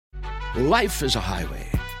Life is a highway,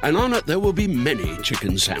 and on it there will be many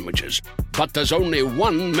chicken sandwiches. But there's only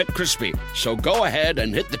one McCrispy. So go ahead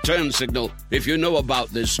and hit the turn signal if you know about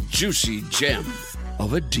this juicy gem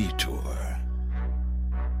of a detour.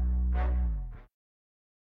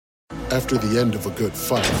 After the end of a good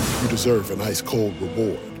fight, you deserve an ice-cold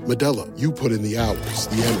reward. Modelo, you put in the hours,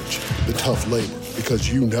 the energy, the tough labor.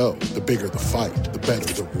 Because you know the bigger the fight, the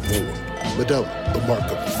better the reward. Modelo, the mark of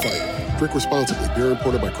the fighter. Drink responsibly. Beer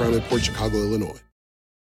imported by Crown Imports, Chicago, Illinois.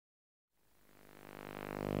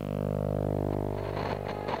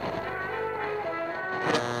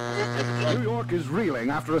 New York is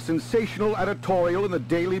reeling after a sensational editorial in the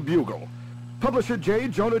Daily Bugle. Publisher J.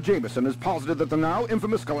 Jonah Jameson has posited that the now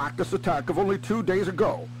infamous Galactus attack of only 2 days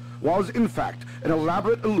ago was, in fact, an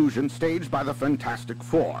elaborate illusion staged by the Fantastic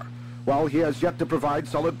Four. While he has yet to provide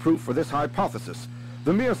solid proof for this hypothesis,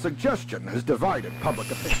 the mere suggestion has divided public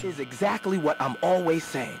opinion. This is exactly what I'm always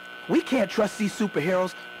saying. We can't trust these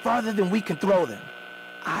superheroes farther than we can throw them.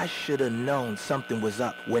 I should have known something was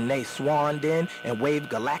up when they swanned in and waved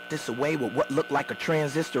Galactus away with what looked like a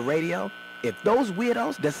transistor radio. If those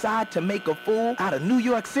weirdos decide to make a fool out of New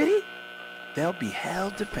York City, they'll be hell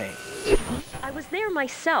to pay. I was there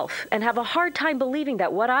myself and have a hard time believing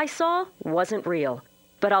that what I saw wasn't real.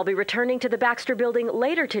 But I'll be returning to the Baxter Building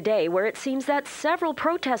later today, where it seems that several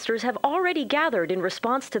protesters have already gathered in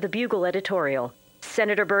response to the Bugle editorial.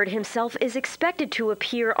 Senator Byrd himself is expected to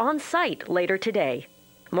appear on site later today.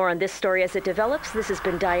 More on this story as it develops. This has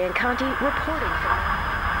been Diane Conti reporting from...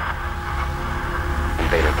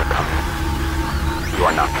 Invaders are coming. You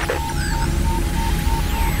are not safe.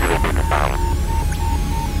 You will be devoured.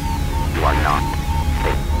 You are not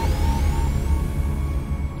safe.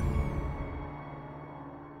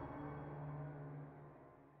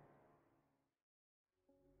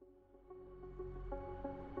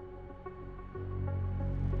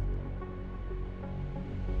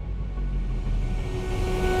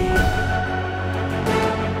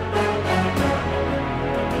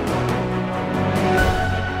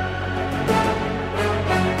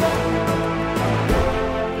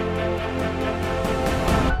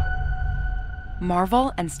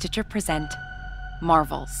 Marvel and Stitcher present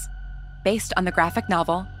Marvels, based on the graphic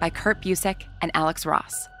novel by Kurt Busiek and Alex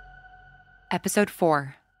Ross. Episode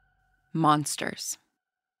 4, Monsters.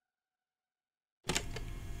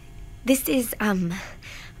 This is,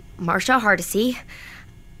 Marsha Hardesty.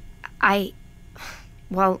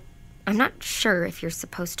 Well, I'm not sure if you're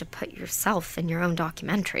supposed to put yourself in your own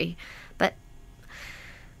documentary, but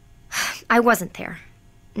I wasn't there.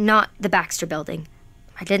 Not the Baxter Building.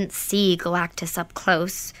 I didn't see Galactus up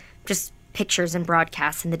close, just pictures and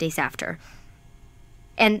broadcasts in the days after.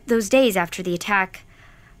 And those days after the attack,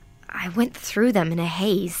 I went through them in a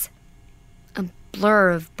haze. A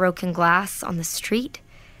blur of broken glass on the street,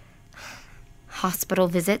 hospital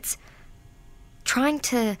visits, trying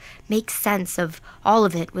to make sense of all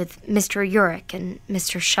of it with Mr. Urich and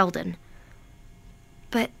Mr. Sheldon.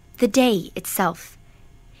 But the day itself,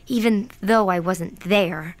 even though I wasn't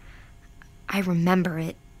there, I remember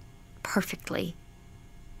it perfectly.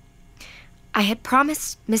 I had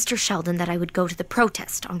promised Mr. Sheldon that I would go to the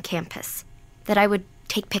protest on campus, that I would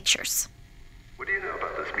take pictures. What do you know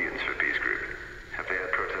about this Mutants for Peace group? Have they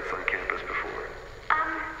had protests on campus before?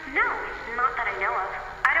 No, not that I know of.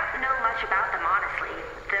 I don't know much about them, honestly.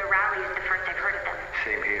 The rally is the first I've heard of them.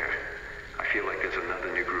 Same here. I feel like there's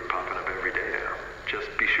another new group popping up every day now.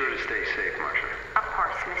 Just be sure to stay safe, Marsha. Of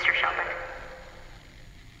course, Mr. Sheldon.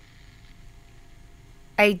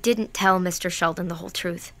 I didn't tell Mr. Sheldon the whole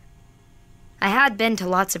truth. I had been to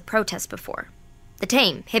lots of protests before. The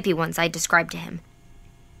tame, hippie ones I described to him.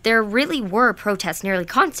 There really were protests nearly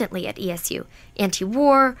constantly at ESU.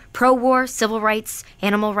 Anti-war, pro-war, civil rights,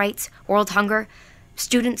 animal rights, world hunger.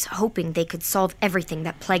 Students hoping they could solve everything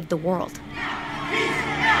that plagued the world.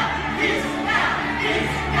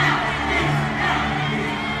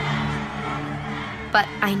 But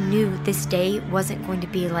I knew this day wasn't going to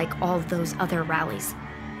be like all those other rallies.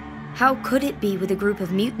 How could it be with a group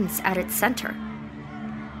of mutants at its center?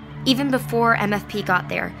 Even before MFP got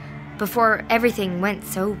there, before everything went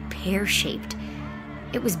so pear-shaped,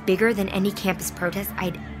 it was bigger than any campus protest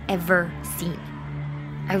I'd ever seen.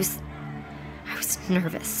 I was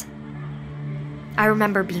nervous. I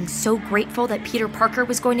remember being so grateful that Peter Parker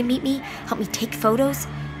was going to meet me, help me take photos,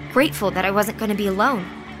 grateful that I wasn't going to be alone.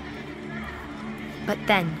 But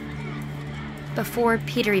then, before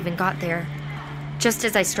Peter even got there, just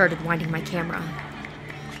as I started winding my camera,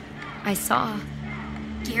 I saw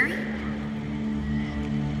Gary.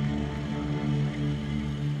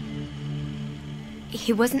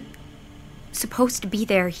 He wasn't supposed to be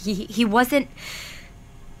there. He wasn't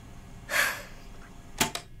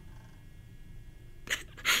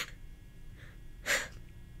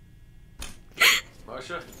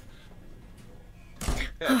Marsha?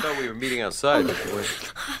 Yeah, I thought we were meeting outside.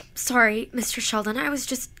 Sorry, Mr. Sheldon. I was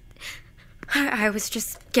just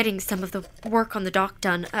getting some of the work on the dock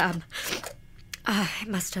done. I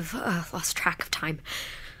must have lost track of time.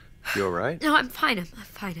 You all right? No, I'm fine. I'm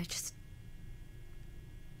fine.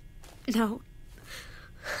 No,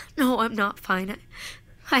 I'm not fine.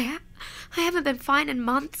 I haven't been fine in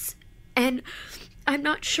months, and I'm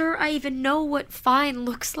not sure I even know what fine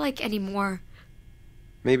looks like anymore.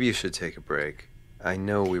 Maybe you should take a break. I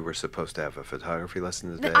know we were supposed to have a photography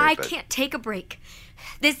lesson today, I can't take a break.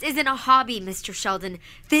 This isn't a hobby, Mr. Sheldon.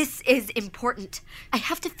 This is important. I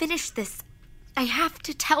have to finish this. I have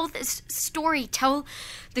to tell this story, tell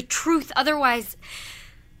the truth, otherwise...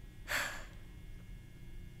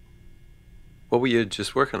 What were you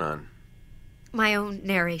just working on? My own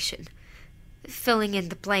narration. Filling in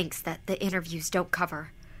the blanks that the interviews don't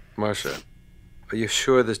cover. Marsha, are you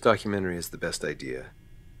sure this documentary is the best idea?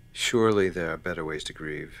 Surely there are better ways to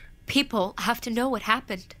grieve. People have to know what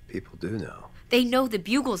happened. People do know. They know the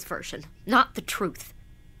Bugle's version, not the truth.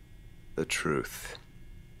 The truth.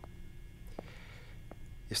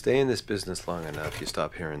 You stay in this business long enough, you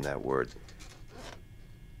stop hearing that word.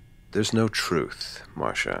 There's no truth,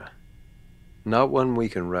 Marsha. Not one we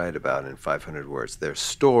can write about in 500 words. There's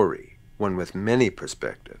story, one with many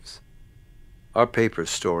perspectives. Our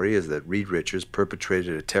paper's story is that Reed Richards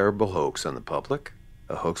perpetrated a terrible hoax on the public,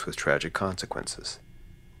 a hoax with tragic consequences.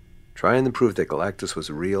 Trying to prove that Galactus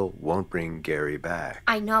was real won't bring Gary back.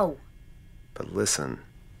 I know. But listen,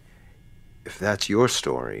 if that's your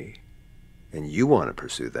story, and you want to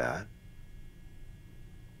pursue that,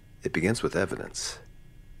 it begins with evidence.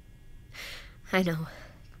 I know.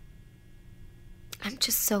 I'm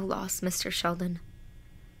just so lost, Mr. Sheldon.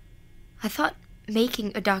 I thought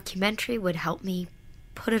making a documentary would help me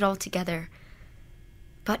put it all together.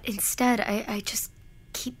 But instead, I just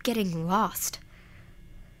keep getting lost.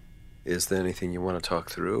 Is there anything you want to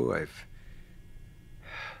talk through?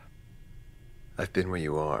 I've been where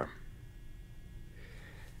you are.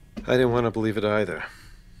 I didn't want to believe it either.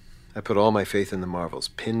 I put all my faith in the Marvels,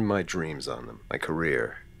 pinned my dreams on them, my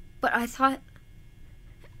career. But I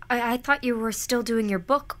thought you were still doing your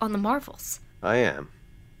book on the Marvels. I am,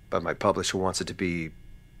 but my publisher wants it to be,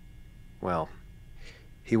 well,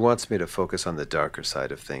 he wants me to focus on the darker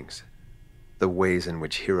side of things. The ways in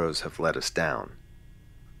which heroes have let us down.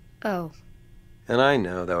 Oh. And I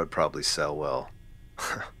know that would probably sell well.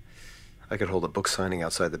 I could hold a book signing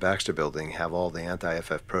outside the Baxter Building, have all the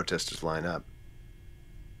anti-FF protesters line up.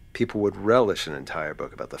 People would relish an entire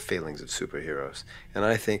book about the failings of superheroes, and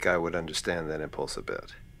I think I would understand that impulse a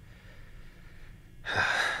bit.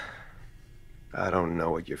 I don't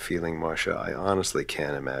know what you're feeling, Marsha. I honestly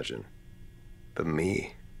can't imagine. But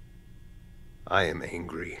me, I am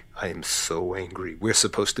angry. I am so angry. We're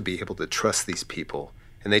supposed to be able to trust these people,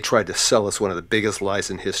 and they tried to sell us one of the biggest lies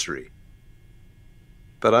in history.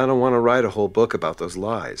 But I don't want to write a whole book about those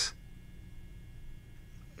lies.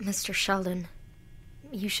 Mr. Sheldon,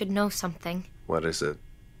 you should know something. What is it?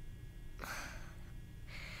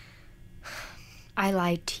 I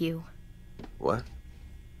lied to you. What?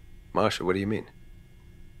 Marsha, what do you mean?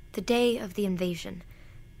 The day of the invasion,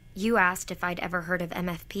 you asked if I'd ever heard of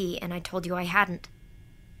MFP, and I told you I hadn't.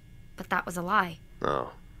 But that was a lie.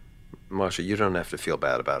 No. Marsha, you don't have to feel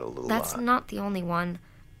bad about a little lie. That's not the only one.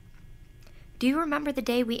 Do you remember the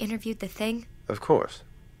day we interviewed the Thing? Of course.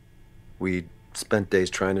 We spent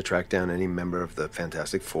days trying to track down any member of the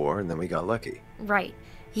Fantastic Four, and then we got lucky. Right.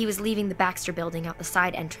 He was leaving the Baxter Building out the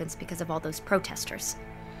side entrance because of all those protesters.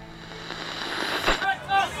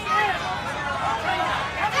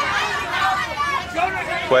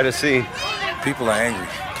 Quite a scene. People are angry.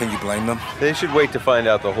 Can you blame them? They should wait to find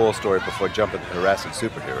out the whole story before jumping to harassing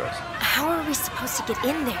superheroes. How are we supposed to get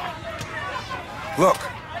in there? Look,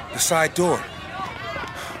 the side door.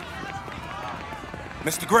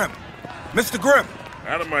 Mr. Grimm! Mr. Grimm!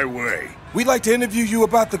 Out of my way. We'd like to interview you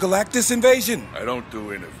about the Galactus invasion. I don't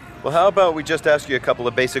do interviews. Well, how about we just ask you a couple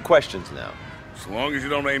of basic questions now? As long as you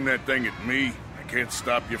don't aim that thing at me, I can't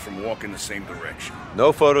stop you from walking the same direction.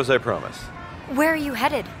 No photos, I promise. Where are you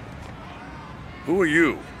headed? Who are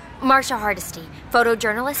you? Marsha Hardesty,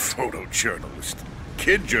 photojournalist. Photojournalist.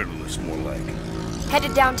 Kid journalist, more like.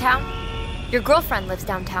 Headed downtown? Your girlfriend lives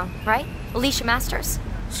downtown, right? Alicia Masters?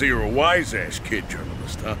 So you're a wise-ass kid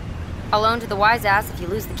journalist, huh? I'll own to the wise ass if you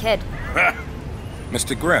lose the kid. Ha!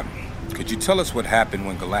 Mr. Grimm, could you tell us what happened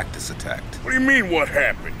when Galactus attacked? What do you mean, what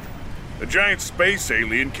happened? A giant space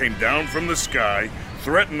alien came down from the sky,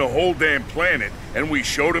 threatened the whole damn planet, and we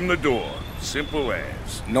showed him the door. Simple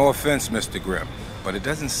as. No offense, Mr. Grimm, but it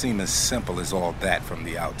doesn't seem as simple as all that from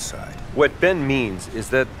the outside. What Ben means is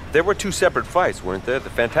that there were two separate fights, weren't there? The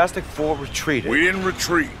Fantastic Four retreated. We didn't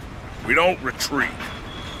retreat. We don't retreat.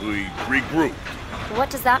 We regrouped. What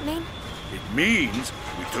does that mean? It means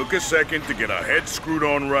we took a second to get our heads screwed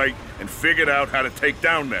on right and figured out how to take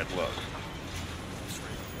down that lug.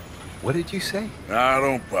 What did you say? Nah,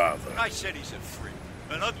 don't bother. I said he's a freak,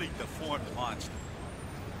 an ugly, deformed monster.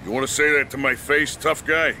 You want to say that to my face, tough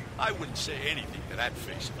guy? I wouldn't say anything to that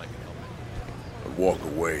face if I could help it. I'd walk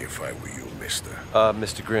away if I were you, mister.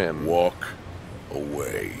 Mr. Grimm. Walk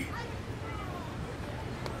away.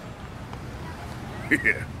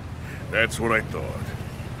 Yeah, that's what I thought.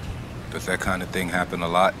 Does that kind of thing happen a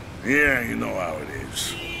lot? Yeah, you know how it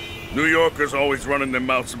is. New Yorkers always running their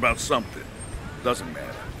mouths about something. Doesn't matter.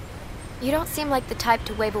 You don't seem like the type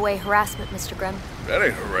to wave away harassment, Mr. Grimm. That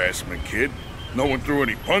ain't harassment, kid. No one threw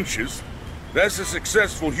any punches. That's a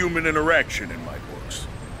successful human interaction in my books.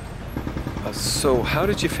 So how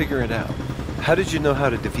did you figure it out? How did you know how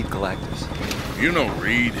to defeat Galactus? You know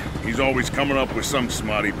Reed. He's always coming up with some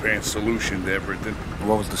smarty-pants solution to everything.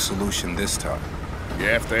 What was the solution this time? You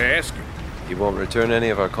have to ask him. He won't return any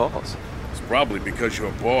of our calls. It's probably because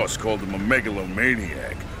your boss called him a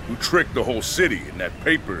megalomaniac who tricked the whole city in that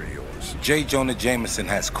paper of yours. J. Jonah Jameson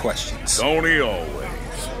has questions. Don't he always?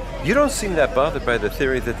 You don't seem that bothered by the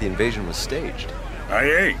theory that the invasion was staged. I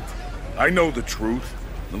ain't. I know the truth.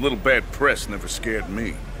 The little bad press never scared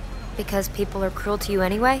me. Because people are cruel to you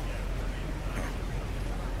anyway?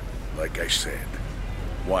 Like I said,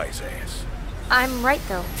 wise ass. I'm right,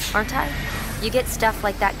 though, aren't I? You get stuff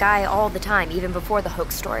like that guy all the time, even before the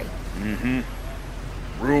hoax story. Mm-hmm.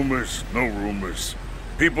 Rumors, no rumors.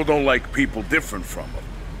 People don't like people different from them.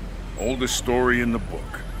 Oldest story in the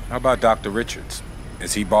book. How about Dr. Richards?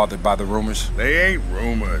 Is he bothered by the rumors? They ain't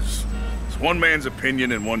rumors. It's one man's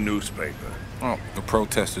opinion in one newspaper. Oh, the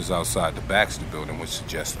protesters outside the Baxter building would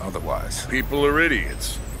suggest otherwise. People are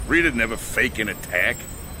idiots. Reed'd never fake an attack.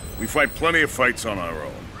 We fight plenty of fights on our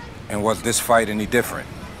own. And was this fight any different?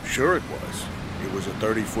 Sure it was. It was a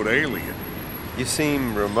 30-foot alien. You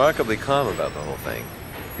seem remarkably calm about the whole thing.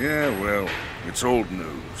 Yeah, well, it's old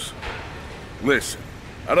news. Listen,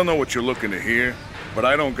 I don't know what you're looking to hear, but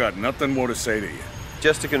I don't got nothing more to say to you.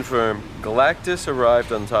 Just to confirm, Galactus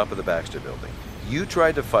arrived on top of the Baxter building. You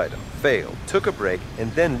tried to fight him, failed, took a break,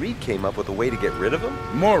 and then Reed came up with a way to get rid of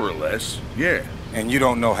him? More or less, yeah. And you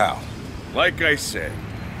don't know how? Like I said,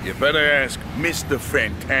 you better ask Mr.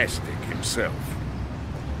 Fantastic himself.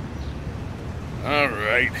 All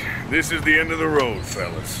right, this is the end of the road,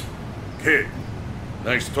 fellas. Kid,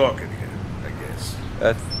 nice talking to you, I guess.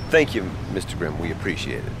 Thank you, Mr. Grimm. We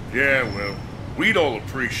appreciate it. Yeah, well, we'd all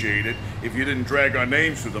appreciate it if you didn't drag our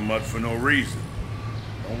names through the mud for no reason.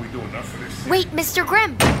 Don't we do enough of this? Wait, Mr.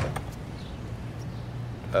 Grimm!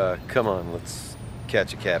 Come on, let's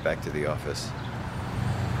catch a cab back to the office.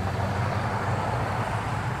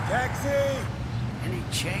 Taxi! Any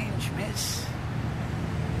change, miss?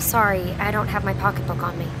 Sorry, I don't have my pocketbook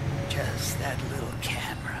on me. Just that little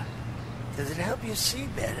camera. Does it help you see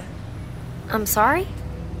better? I'm sorry?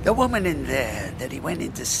 The woman in there that he went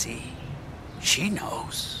in to see, she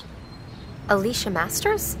knows. Alicia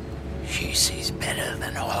Masters? She sees better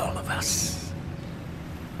than all of us.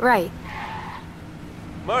 Right.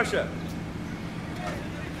 Marcia!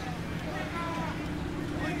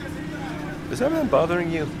 Is that man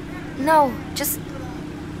bothering you? No, just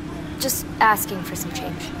asking for some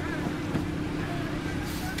change.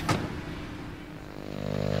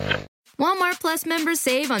 Walmart Plus members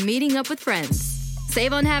save on meeting up with friends.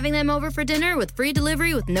 Save on having them over for dinner with free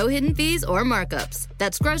delivery with no hidden fees or markups.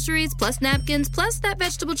 That's groceries, plus napkins, plus that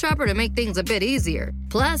vegetable chopper to make things a bit easier.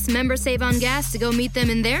 Plus, members save on gas to go meet them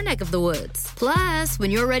in their neck of the woods. Plus, when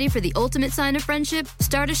you're ready for the ultimate sign of friendship,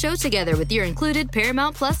 start a show together with your included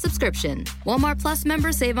Paramount Plus subscription. Walmart Plus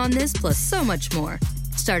members save on this plus so much more.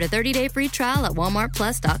 Start a 30-day free trial at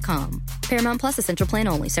walmartplus.com. Paramount Plus Essential Plan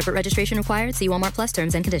only. Separate registration required. See Walmart Plus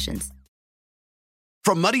terms and conditions.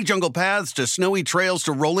 From muddy jungle paths to snowy trails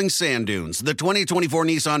to rolling sand dunes, the 2024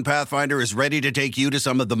 Nissan Pathfinder is ready to take you to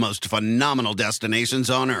some of the most phenomenal destinations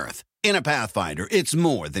on Earth. In a Pathfinder, it's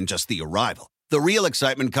more than just the arrival. The real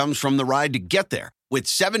excitement comes from the ride to get there. With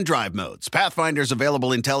 7 drive modes, Pathfinder's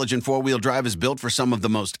available intelligent 4-wheel drive is built for some of the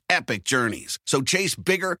most epic journeys. So chase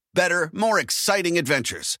bigger, better, more exciting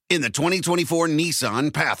adventures in the 2024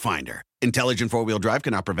 Nissan Pathfinder. Intelligent 4-wheel drive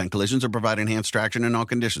cannot prevent collisions or provide enhanced traction in all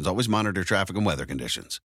conditions. Always monitor traffic and weather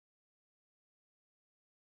conditions.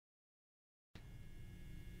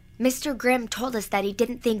 Mr. Grimm told us that he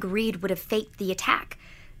didn't think Reed would have faked the attack.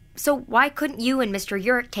 So why couldn't you and Mr.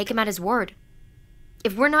 Urich take him at his word?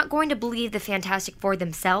 If we're not going to believe the Fantastic Four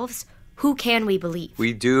themselves, who can we believe?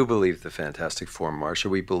 We do believe the Fantastic Four, Marcia.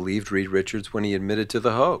 We believed Reed Richards when he admitted to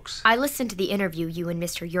the hoax. I listened to the interview you and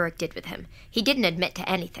Mr. Urich did with him. He didn't admit to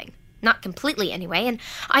anything. Not completely, anyway, and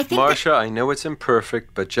I think Marcia, I know it's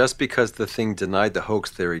imperfect, but just because the thing denied the hoax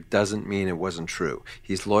theory doesn't mean it wasn't true.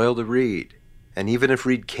 He's loyal to Reed. And even if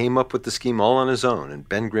Reed came up with the scheme all on his own and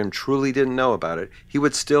Ben Grimm truly didn't know about it, he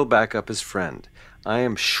would still back up his friend. I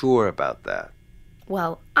am sure about that.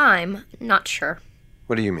 Well, I'm not sure.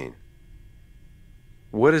 What do you mean?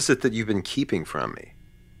 What is it that you've been keeping from me?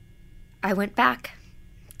 I went back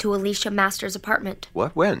to Alicia Masters' apartment.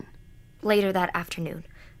 What? When? Later that afternoon.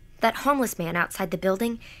 That homeless man outside the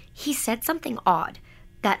building, he said something odd.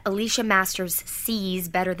 That Alicia Masters sees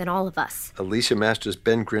better than all of us. Alicia Masters,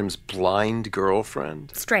 Ben Grimm's blind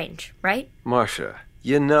girlfriend? Strange, right? Marcia,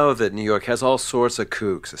 you know that New York has all sorts of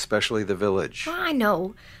kooks, especially the Village. Well, I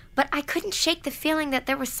know, but I couldn't shake the feeling that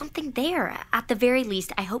there was something there. At the very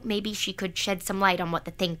least, I hope maybe she could shed some light on what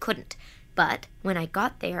the thing couldn't. But when I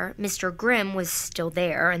got there, Mr. Grimm was still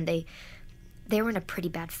there, and they were in a pretty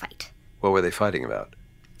bad fight. What were they fighting about?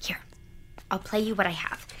 Here, I'll play you what I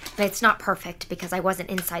have. But it's not perfect because I wasn't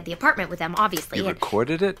inside the apartment with them, obviously. You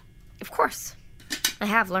recorded it? Of course. I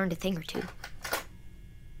have learned a thing or two.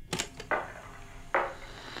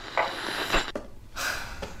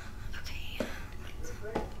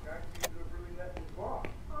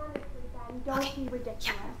 Don't be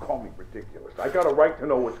ridiculous. Call me ridiculous. I got a right to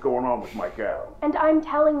know what's going on with my gal. And I'm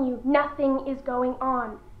telling you, nothing is going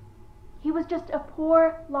on. He was just a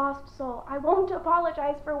poor, lost soul. I won't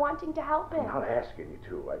apologize for wanting to help him. I'm not asking you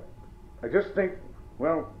to. I just think,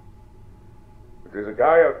 well, if there's a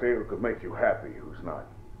guy out there who could make you happy who's not,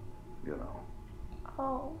 you know.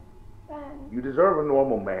 Oh, Ben. You deserve a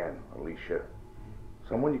normal man, Alicia.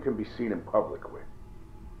 Someone you can be seen in public with.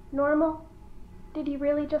 Normal? Did he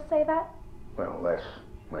really just say that? Well, less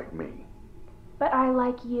like me. But I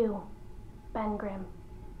like you, Ben Grimm.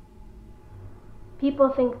 People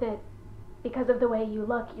think that because of the way you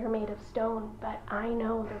look, you're made of stone, but I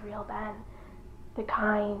know the real Ben. The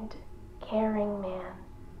kind, caring man.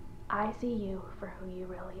 I see you for who you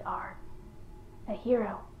really are. A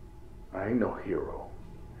hero. I ain't no hero.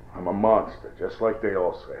 I'm a monster, just like they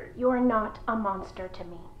all say. You're not a monster to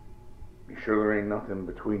me. You sure there ain't nothing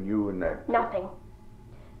between you and that? Nothing.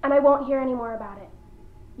 And I won't hear any more about it.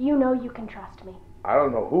 You know you can trust me. I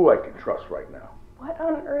don't know who I can trust right now. What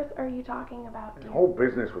on earth are you talking about, dear? The whole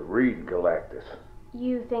business with Reed and Galactus.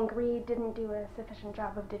 You think Reed didn't do a sufficient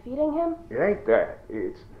job of defeating him? It ain't that.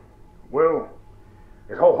 It's, well,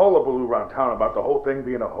 this whole hullabaloo around town about the whole thing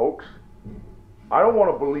being a hoax. I don't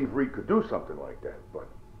want to believe Reed could do something like that, but...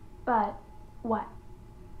 But what?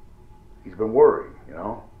 He's been worried, you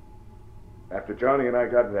know? After Johnny and I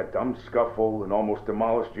got in that dumb scuffle and almost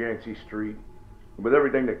demolished Yancey Street, and with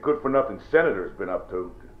everything that good-for-nothing senator's been up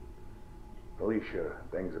to, Alicia,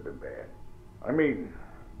 things have been bad. I mean,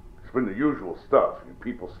 it's been the usual stuff.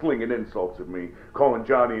 People slinging insults at me, calling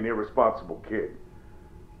Johnny an irresponsible kid.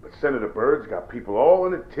 But Senator Byrd's got people all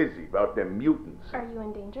in a tizzy about them mutants. Are you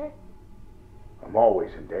in danger? I'm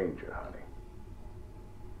always in danger, honey.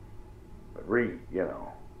 But Reed, you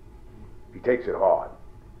know, he takes it hard.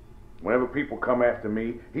 Whenever people come after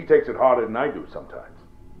me, he takes it harder than I do sometimes.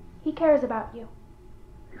 He cares about you.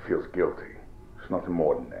 He feels guilty. It's nothing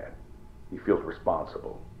more than that. He feels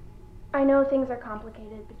responsible. I know things are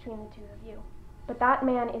complicated between the two of you, but that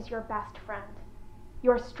man is your best friend.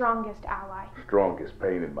 Your strongest ally. Strongest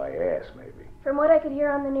pain in my ass, maybe. From what I could hear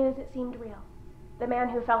on the news, it seemed real. The man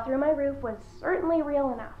who fell through my roof was certainly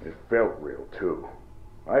real enough. It felt real, too.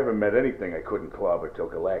 I haven't met anything I couldn't clobber till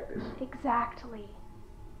Galactus. Exactly.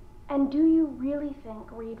 And do you really think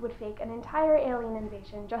Reed would fake an entire alien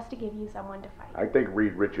invasion just to give you someone to fight? I think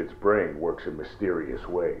Reed Richards' brain works in mysterious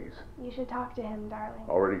ways. You should talk to him, darling.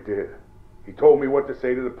 Already did. He told me what to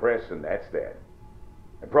say to the press, and that's that.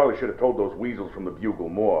 I probably should have told those weasels from the Bugle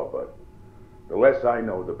more, but the less I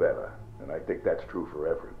know, the better. And I think that's true for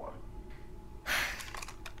everyone.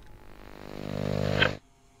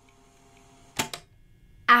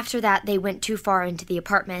 After that, they went too far into the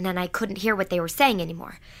apartment, and I couldn't hear what they were saying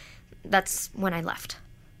anymore. That's when I left.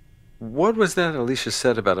 What was that Alicia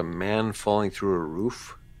said about a man falling through a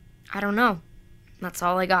roof? I don't know. That's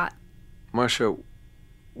all I got. Marcia,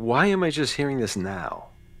 why am I just hearing this now?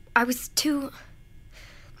 It was too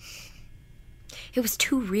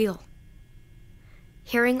real.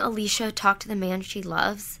 Hearing Alicia talk to the man she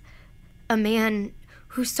loves, a man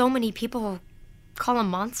who so many people call a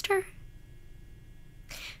monster?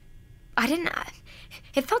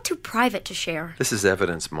 It felt too private to share. This is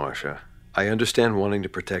evidence, Marcia. I understand wanting to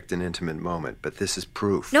protect an intimate moment, but this is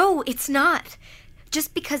proof. No, it's not.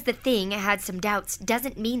 Just because the Thing had some doubts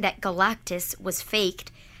doesn't mean that Galactus was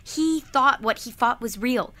faked. He thought what he thought was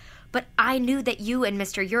real. But I knew that you and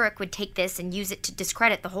Mr. Urich would take this and use it to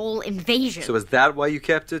discredit the whole invasion. So is that why you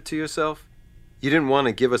kept it to yourself? You didn't want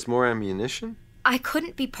to give us more ammunition? I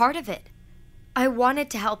couldn't be part of it. I wanted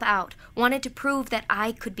to help out, wanted to prove that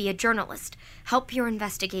I could be a journalist, help your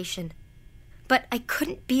investigation. But I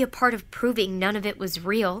couldn't be a part of proving none of it was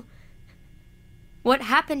real. What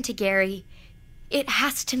happened to Gary, it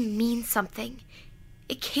has to mean something.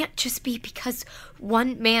 It can't just be because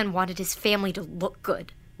one man wanted his family to look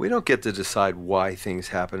good. We don't get to decide why things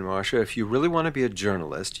happen, Marcia. If you really want to be a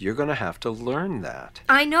journalist, you're going to have to learn that.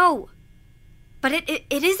 I know. But it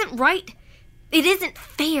isn't right. It isn't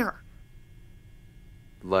fair.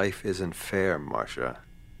 Life isn't fair, Marcia.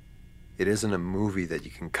 It isn't a movie that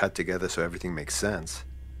you can cut together so everything makes sense.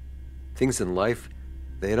 Things in life,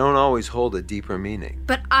 they don't always hold a deeper meaning.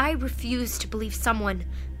 But I refuse to believe someone,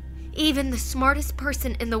 even the smartest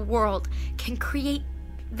person in the world, can create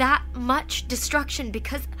that much destruction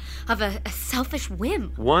because of a selfish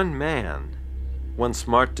whim. One man, one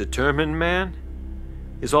smart, determined man,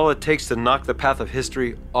 is all it takes to knock the path of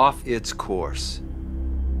history off its course.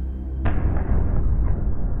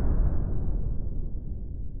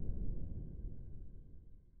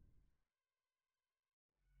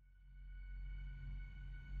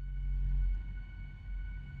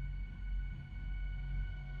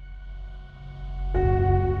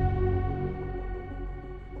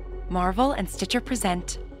 Marvel and Stitcher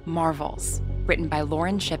present Marvels, written by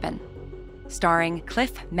Lauren Shippen. Starring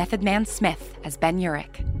Cliff Method Man Smith as Ben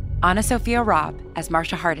Urich, Anna Sophia Robb as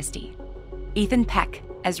Marcia Hardesty, Ethan Peck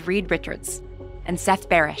as Reed Richards, and Seth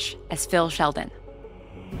Barish as Phil Sheldon.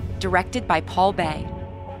 Directed by Paul Bay.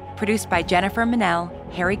 Produced by Jennifer Manel,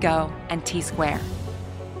 Harry Go, and T-Square.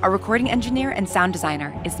 Our recording engineer and sound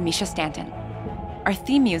designer is Misha Stanton. Our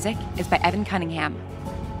theme music is by Evan Cunningham,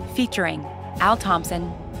 featuring Al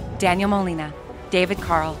Thompson, Daniel Molina, David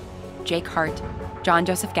Carl, Jake Hart, John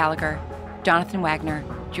Joseph Gallagher, Jonathan Wagner,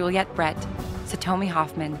 Juliette Brett, Satomi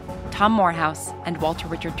Hoffman, Tom Morehouse, and Walter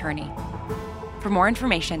Richard Turney. For more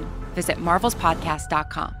information, visit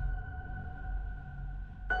marvelspodcast.com.